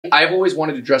I've always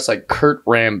wanted to dress like Kurt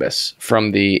Rambis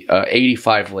from the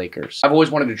 85 Lakers. I've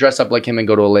always wanted to dress up like him and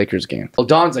go to a Lakers game. Well,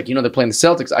 Don's like, you know, they're playing the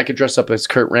Celtics. I could dress up as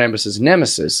Kurt Rambis'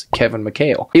 nemesis, Kevin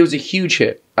McHale. It was a huge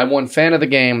hit. I won fan of the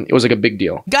game. It was like a big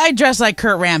deal. Guy dressed like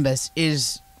Kurt Rambis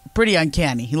is pretty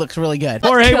uncanny. He looks really good.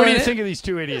 Jorge, what do you think of these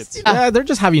two idiots? Yeah, they're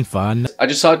just having fun. I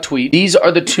just saw a tweet. These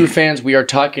are the two fans we are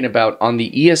talking about on the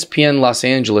ESPN Los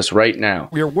Angeles right now.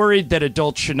 We're worried that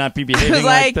adults should not be behaving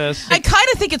like this. I kind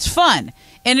of think it's fun.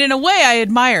 And in a way, I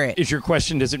admire it. Is your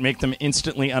question, does it make them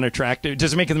instantly unattractive?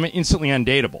 Does it make them instantly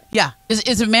undateable? Yeah.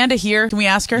 Is Amanda here? Can we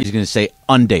ask her? He's going to say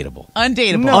undateable.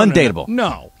 Undateable. No, undateable.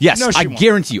 No. Yes, No, I won't.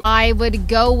 guarantee you. I would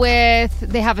go with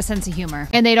they have a sense of humor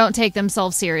and they don't take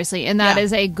themselves seriously, and that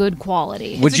is a good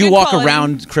quality. Would a you good walk quality.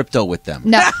 around crypto with them?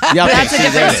 No. Yeah, okay, That's a see,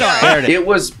 different there it is. story. There it is. It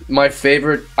was my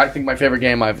favorite, I think my favorite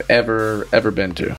game I've ever been to.